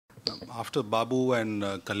After Babu and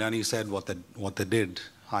Kalyani said what they did,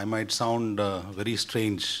 I might sound very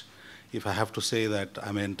strange if I have to say that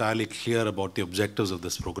I'm entirely clear about the objectives of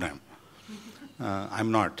this program.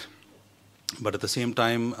 I'm not. But at the same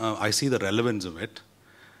time, I see the relevance of it.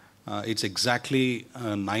 It's exactly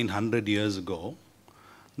 900 years ago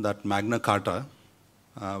that Magna Carta,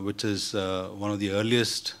 which is one of the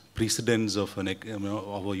earliest precedents of, of a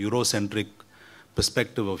Eurocentric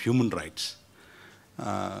perspective of human rights,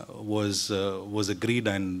 was agreed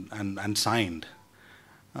and signed.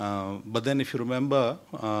 But then, if you remember,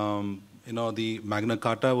 the Magna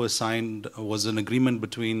Carta was an agreement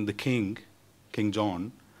between the King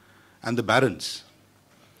John, and the barons,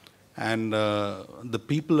 and the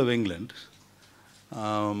people of England.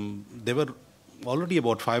 There were already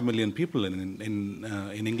about 5 million people in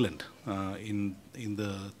England in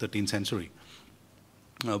the 13th century.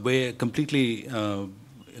 Were completely,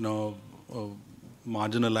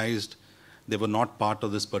 marginalized. They were not part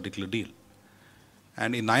of this particular deal.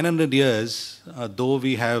 And in 900 years, though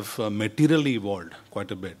we have materially evolved quite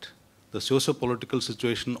a bit, the socio-political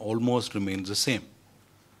situation almost remains the same.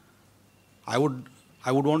 I would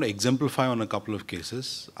want to exemplify on a couple of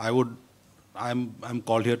cases. I'm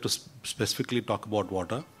called here to specifically talk about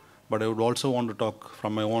water, but I would also want to talk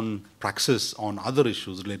from my own praxis on other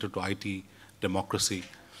issues related to IT, democracy.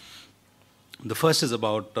 The first is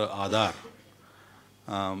about Aadhaar.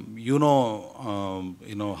 You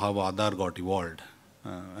know how Aadhaar got evolved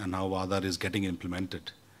and how Aadhaar is getting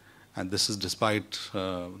implemented, and this is despite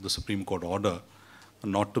the Supreme Court order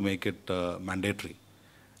not to make it mandatory.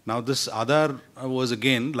 Now, this Aadhaar was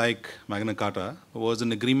again, like Magna Carta, was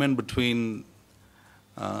an agreement between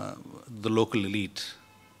the local elite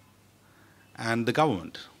and the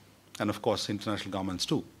government, and of course international governments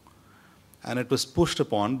too. And it was pushed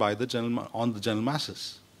upon by the general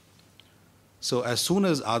masses. So as soon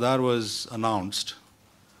as Aadhaar was announced,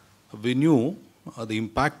 we knew the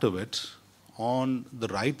impact of it on the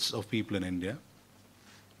rights of people in India.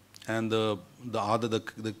 And the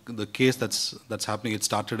case that's happening, it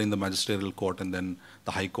started in the magisterial court and then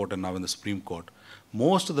the High Court and now in the Supreme Court.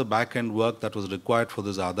 Most of the back-end work that was required for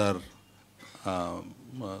this Aadhaar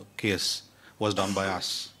case was done by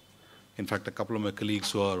us. In fact, a couple of my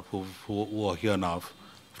colleagues who are here now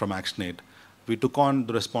from ActionAid, we took on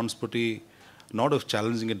the responsibility not of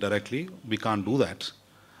challenging it directly. We can't do that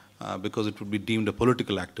because it would be deemed a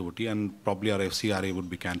political activity and probably our FCRA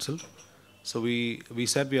would be cancelled. So we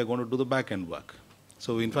said we are going to do the back-end work.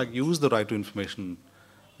 So we in fact used the right to information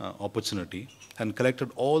opportunity and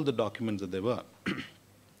collected all the documents that there were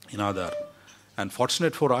in Aadhaar. And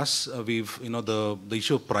fortunate for us, the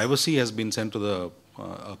issue of privacy has been sent to the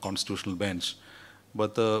constitutional bench,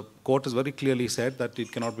 but the court has very clearly said that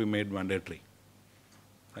it cannot be made mandatory.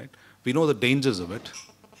 Right? We know the dangers of it,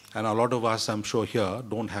 and a lot of us, I'm sure here,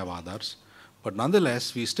 don't have Aadhaars, but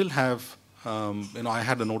nonetheless, we still have. I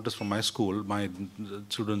had a notice from my school, my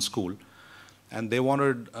children's school, and they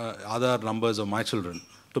wanted Aadhaar numbers of my children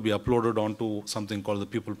to be uploaded onto something called the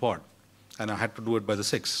Pupil Pod. And I had to do it by the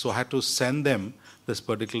 6th. So I had to send them this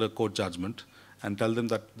particular court judgment and tell them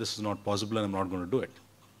that this is not possible and I'm not going to do it.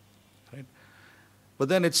 Right? But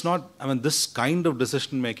then it's not, this kind of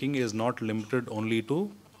decision making is not limited only to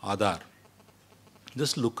Aadhaar.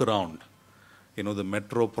 Just look around. The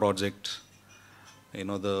metro project,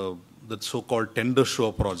 the so-called tender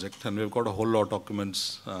show project, and we've got a whole lot of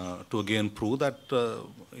documents to again prove that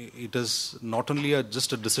it is not only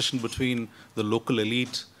just a decision between the local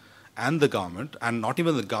elite and the government, and not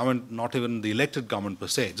even the government, not even the elected government per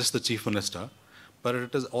se, just the chief minister, but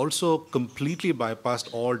it has also completely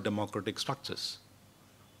bypassed all democratic structures.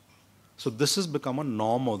 So this has become a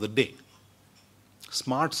norm of the day.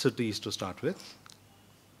 Smart cities to start with,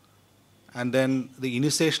 and then the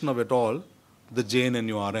initiation of it all, the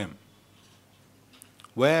JNNURM,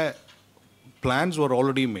 where plans were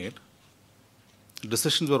already made,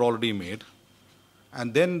 decisions were already made,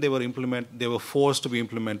 and then they were forced to be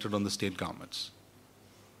implemented on the state governments.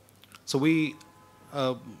 So we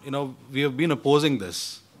have been opposing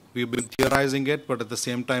this. We've been theorizing it, but at the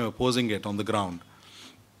same time opposing it on the ground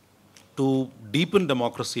to deepen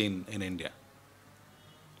democracy in India.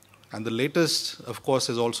 And the latest, of course,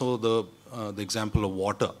 is also the example of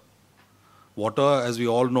water. Water, as we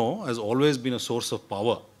all know, has always been a source of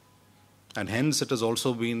power, and hence it has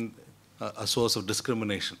also been a source of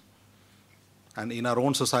discrimination. And in our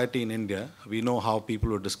own society in India, we know how people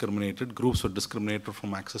were discriminated, groups were discriminated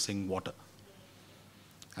from accessing water.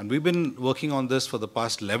 And we've been working on this for the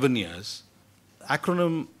past 11 years.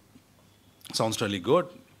 Acronym sounds really good.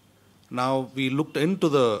 Now, we looked into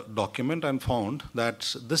the document and found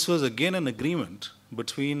that this was again an agreement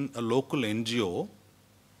between a local NGO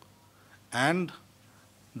and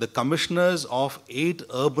the commissioners of 8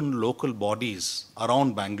 urban local bodies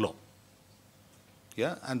around Bangalore.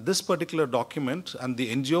 Yeah, and this particular document, and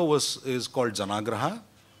the NGO is called Janagraha,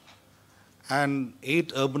 and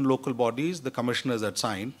 8 urban local bodies, the commissioners had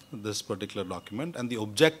signed this particular document, and the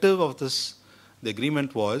objective of this, the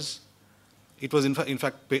agreement was, it was in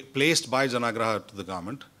fact placed by Janagraha to the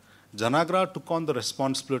government. Janagraha took on the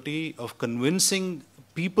responsibility of convincing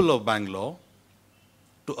people of Bangalore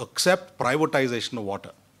to accept privatization of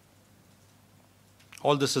water.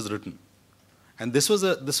 All this is written. And this was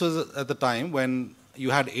at the time when you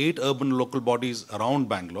had 8 urban local bodies around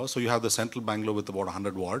Bangalore. So you have the central Bangalore with about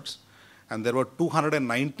 100 wards, and there were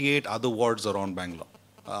 298 other wards around Bangalore,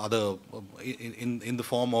 in the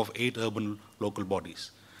form of 8 urban local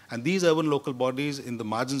bodies. And these urban local bodies in the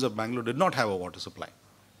margins of Bangalore did not have a water supply,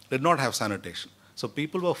 did not have sanitation. So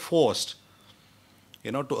people were forced,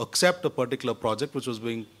 to accept a particular project which was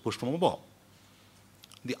being pushed from above.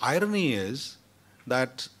 The irony is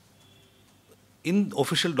that in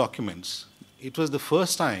official documents, it was the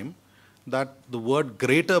first time that the word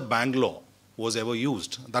Greater Bangalore was ever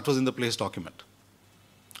used. That was in the place document.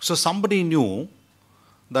 So somebody knew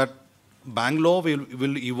that Bangalore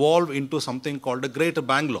will evolve into something called a Greater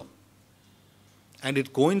Bangalore. And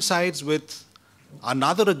it coincides with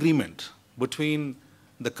another agreement between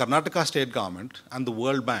the Karnataka state government and the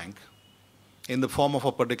World Bank in the form of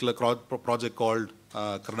a particular project called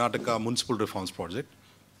Karnataka Municipal Reforms Project,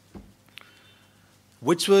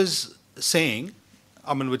 which was saying,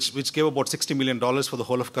 which gave about $60 million for the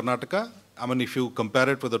whole of Karnataka. If you compare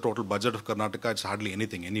it with the total budget of Karnataka, it's hardly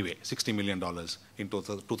anything anyway, $60 million in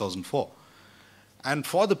 2004. And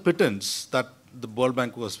for the pittance that the World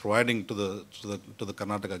Bank was providing to the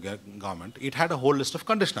Karnataka government, it had a whole list of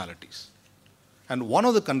conditionalities. And one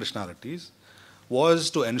of the conditionalities was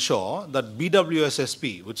to ensure that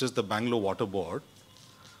BWSSP, which is the Bangalore Water Board,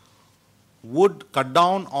 would cut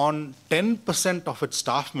down on 10% of its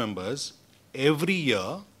staff members every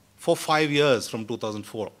year for 5 years from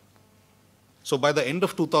 2004. So by the end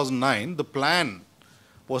of 2009, the plan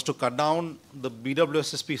was to cut down the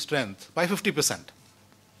BWSSP strength by 50%.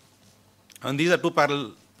 And these are 2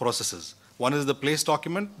 parallel processes. One is the place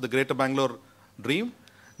document, the Greater Bangalore Dream,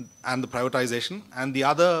 and the privatization, and the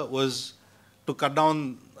other was to cut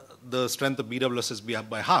down the strength of BWSSP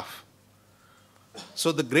by half.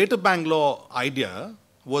 So the Greater Bangalore idea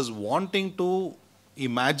was wanting to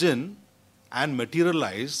imagine and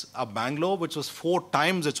materialize a Bangalore which was 4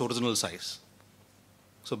 times its original size.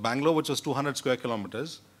 So Bangalore, which was 200 square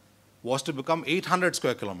kilometers, was to become 800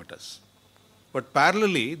 square kilometers. But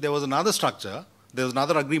parallelly, there was another structure, there was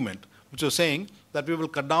another agreement, which was saying that we will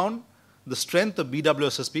cut down the strength of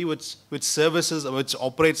BWSSP, which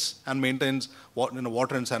operates and maintains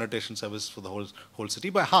water and sanitation service for the whole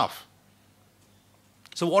city, by half.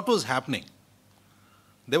 So what was happening?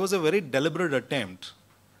 There was a very deliberate attempt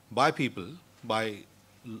by people, by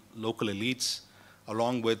local elites,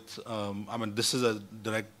 along with, this is a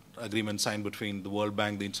direct agreement signed between the World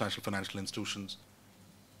Bank, the international financial institutions.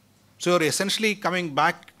 So you're essentially coming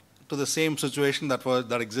back to the same situation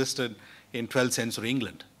that existed in 12th century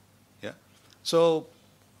England. Yeah. So,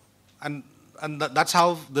 that's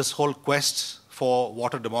how this whole quest for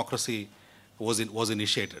water democracy was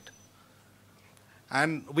initiated.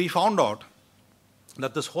 And we found out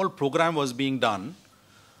that this whole program was being done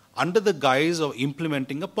under the guise of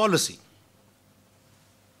implementing a policy.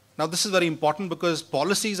 Now, this is very important because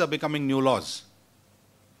policies are becoming new laws.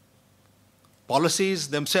 Policies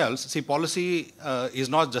themselves, policy is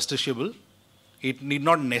not justiciable. It need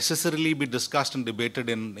not necessarily be discussed and debated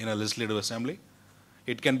in a legislative assembly.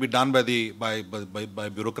 It can be done by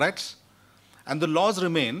bureaucrats. And the laws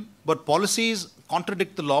remain, but policies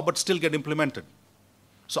contradict the law but still get implemented.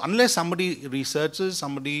 So unless somebody researches,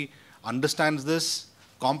 somebody understands this,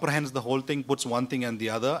 comprehends the whole thing, puts one thing and the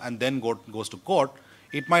other, and then goes to court,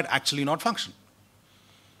 it might actually not function.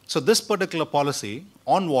 So this particular policy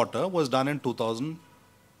on water was done in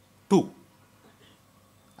 2002.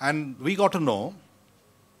 And we got to know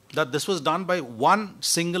that this was done by one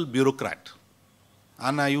single bureaucrat.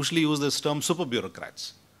 And I usually use this term super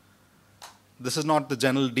bureaucrats. This is not the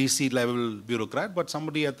general DC level bureaucrat, but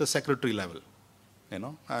somebody at the secretary level,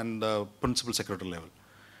 and principal secretary level.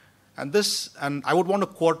 And I would want to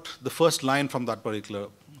quote the first line from that particular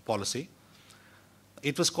policy.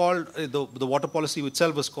 It was called, the water policy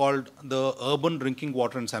itself was called the Urban Drinking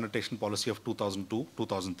Water and Sanitation Policy of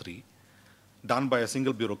 2002-2003, done by a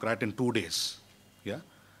single bureaucrat in 2 days. Yeah.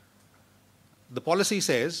 The policy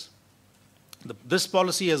says This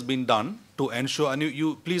policy has been done to ensure, and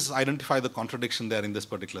you please identify the contradiction there in this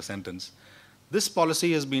particular sentence. This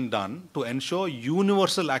policy has been done to ensure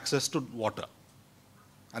universal access to water.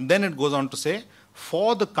 And then it goes on to say,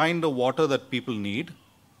 for the kind of water that people need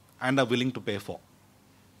and are willing to pay for.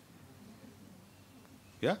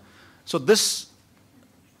 Yeah? So this,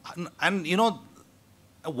 and you know,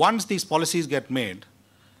 once these policies get made,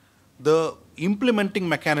 the implementing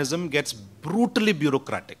mechanism gets brutally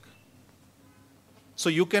bureaucratic. So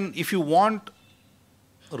you can, if you want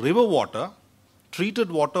river water, treated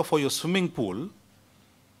water for your swimming pool,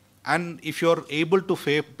 and if you're able to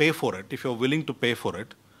pay for it, if you're willing to pay for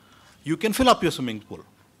it, you can fill up your swimming pool.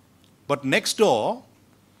 But next door,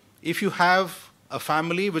 if you have a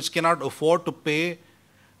family which cannot afford to pay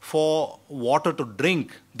for water to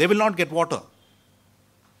drink, they will not get water.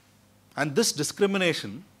 And this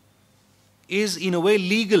discrimination is in a way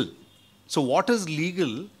legal. So what is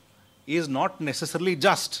legal is not necessarily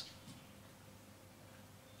just.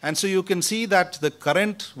 And so you can see that the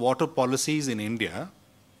current water policies in India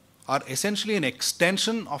are essentially an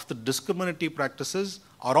extension of the discriminatory practices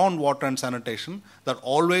around water and sanitation that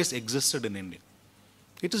always existed in India.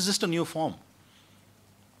 It is just a new form.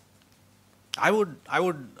 I would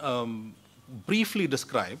briefly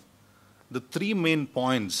describe the three main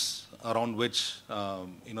points around which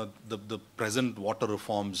the present water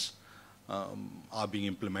reforms are being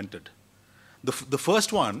implemented. The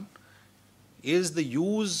first one is the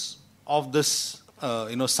use of this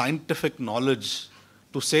scientific knowledge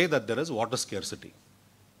to say that there is water scarcity.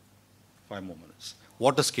 5 more minutes.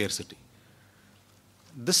 Water scarcity.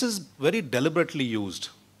 This is very deliberately used,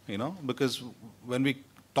 because when we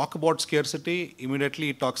talk about scarcity, immediately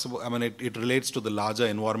it talks about, it relates to the larger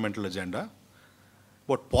environmental agenda.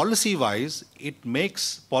 But policy-wise, it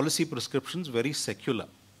makes policy prescriptions very secular.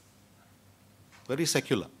 Very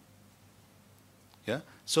secular. Yeah.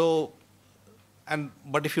 So,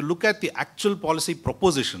 but if you look at the actual policy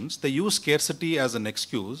propositions, they use scarcity as an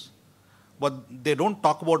excuse, but they don't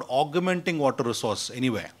talk about augmenting water resource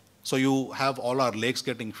anywhere. So you have all our lakes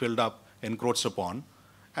getting filled up, encroached upon,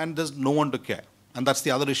 and there's no one to care. And that's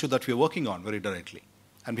the other issue that we're working on very directly.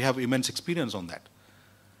 And we have immense experience on that.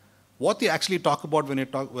 What they actually talk about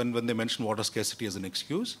when they mention water scarcity as an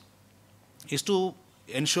excuse is to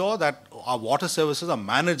ensure that our water services are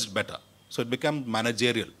managed better. So it becomes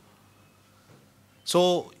managerial.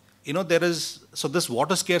 So, this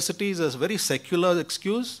water scarcity is a very secular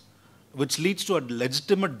excuse which leads to a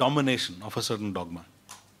legitimate domination of a certain dogma.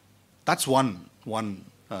 That's one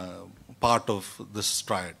part of this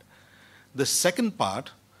triad. The second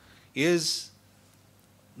part is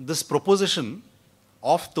this proposition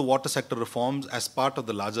of the water sector reforms as part of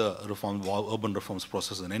the larger urban reforms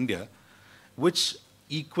process in India, which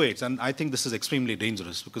equates, and I think this is extremely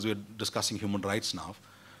dangerous because we're discussing human rights now,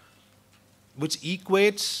 which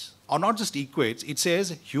equates, or not just equates, it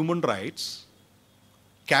says human rights,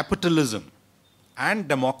 capitalism, and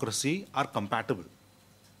democracy are compatible.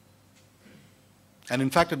 And in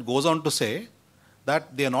fact, it goes on to say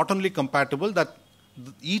that they are not only compatible, that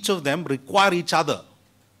each of them require each other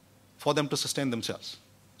for them to sustain themselves.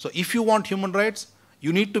 So if you want human rights,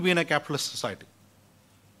 you need to be in a capitalist society.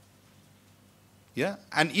 Yeah?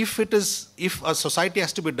 And if a society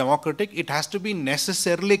has to be democratic, it has to be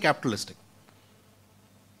necessarily capitalistic.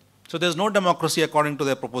 So there's no democracy, according to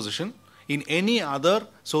their proposition, in any other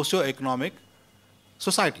socio-economic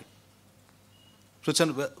society. So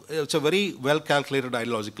it's a very well-calculated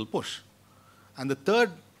ideological push. And the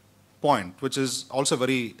third point, which is also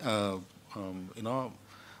very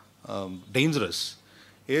dangerous,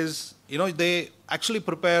 is they actually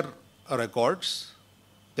prepare records.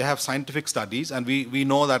 They have scientific studies, and we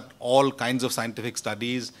know that all kinds of scientific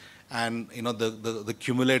studies and the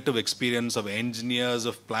cumulative experience of engineers,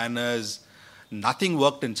 of planners, nothing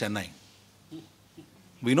worked in Chennai.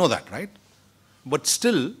 We know that, right? But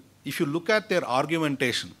still, if you look at their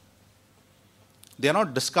argumentation, they are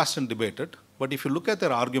not discussed and debated, but if you look at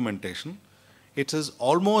their argumentation, it is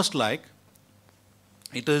almost like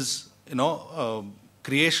it is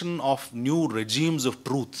creation of new regimes of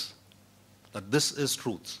truth, that this is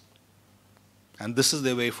truth and this is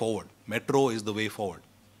the way forward. Metro is the way forward.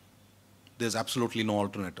 There's absolutely no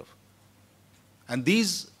alternative. And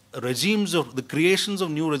these regimes the creations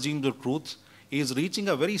of new regimes of truth is reaching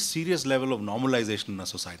a very serious level of normalization in a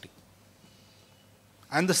society.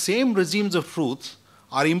 And the same regimes of truth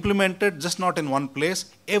are implemented just not in one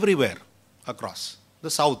place, everywhere across the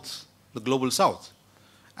South, the global South.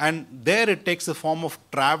 And there it takes the form of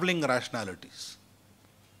traveling rationalities.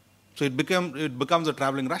 So it becomes a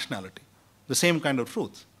traveling rationality, the same kind of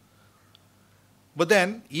truth. But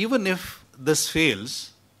then, even if this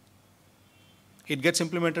fails, it gets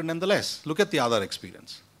implemented nonetheless. Look at the other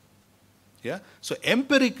experience. Yeah. So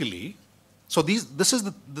empirically, so these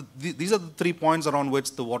are the 3 points around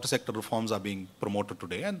which the water sector reforms are being promoted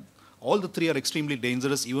today, and all the 3 are extremely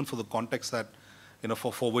dangerous, even for the context that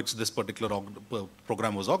for which this particular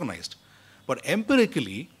program was organized. But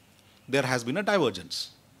empirically, there has been a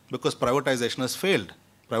divergence because privatization has failed.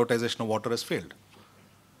 Privatization of water has failed.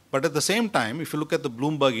 But at the same time, if you look at the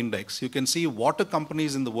Bloomberg index, you can see water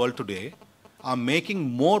companies in the world today are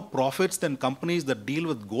making more profits than companies that deal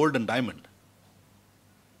with gold and diamond.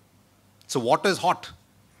 So water is hot.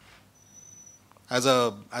 As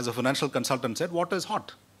a financial consultant said, water is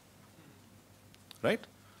hot. Right?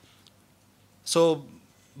 So,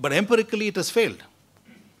 but empirically it has failed.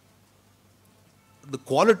 The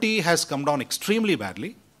quality has come down extremely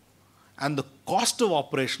badly, and the cost of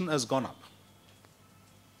operation has gone up.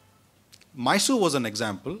 Mysore was an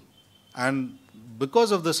example, and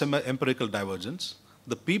because of this empirical divergence,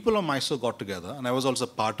 the people of Mysore got together, and I was also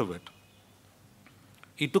part of it.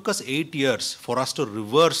 It took us 8 years for us to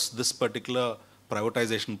reverse this particular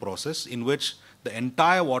privatization process in which the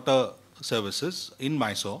entire water services in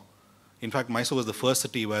Mysore, in fact, Mysore was the first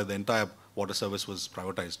city where the entire water service was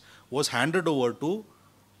privatized, was handed over to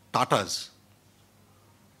Tatas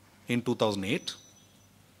in 2008.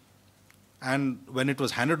 And when it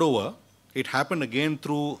was handed over, it happened again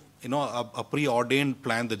through a preordained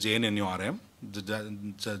plan, the JNNURM, the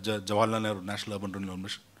Jawaharlal Nehru National Urban Renewal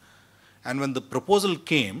Mission. And when the proposal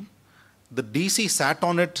came, the DC sat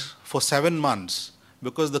on it for 7 months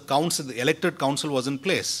because the elected council was in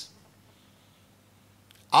place.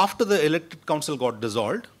 After the elected council got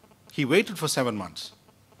dissolved, he waited for 7 months.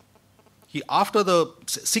 After the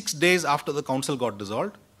 6 days after the council got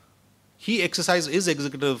dissolved, he exercised his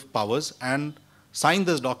executive powers and signed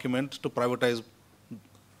this document to privatize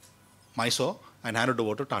Mysore and hand it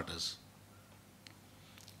over to Tatas.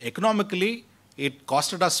 Economically, it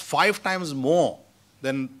costed us 5 times more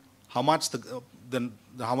than how much the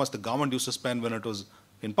government used to spend when it was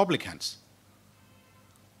in public hands.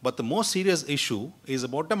 But the most serious issue is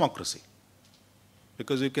about democracy,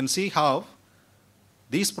 because you can see how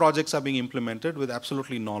these projects are being implemented with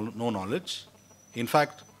absolutely no knowledge, in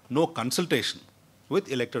fact, no consultation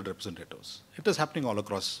with elected representatives. It is happening all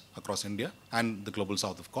across India and the global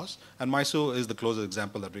south, of course, and Mysore is the closest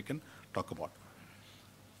example that we can talk about.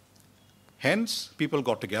 Hence, people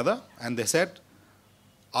got together and they said,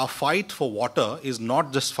 our fight for water is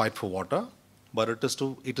not just fight for water, but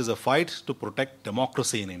it is a fight to protect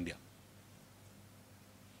democracy in India.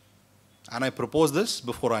 And I propose this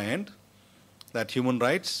before I end, that human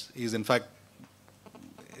rights is in fact,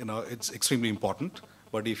 it's extremely important.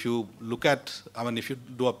 But if you look at, if you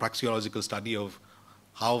do a praxeological study of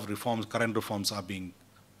how current reforms are being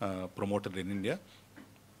promoted in India,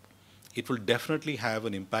 it will definitely have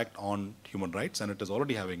an impact on human rights, and it is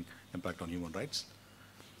already having impact on human rights.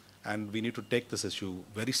 And we need to take this issue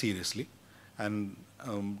very seriously and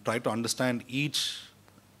try to understand each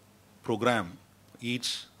program,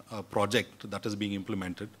 each project that is being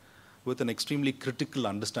implemented with an extremely critical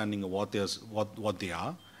understanding of what they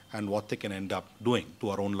are and what they can end up doing to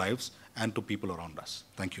our own lives and to people around us.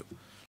 Thank you.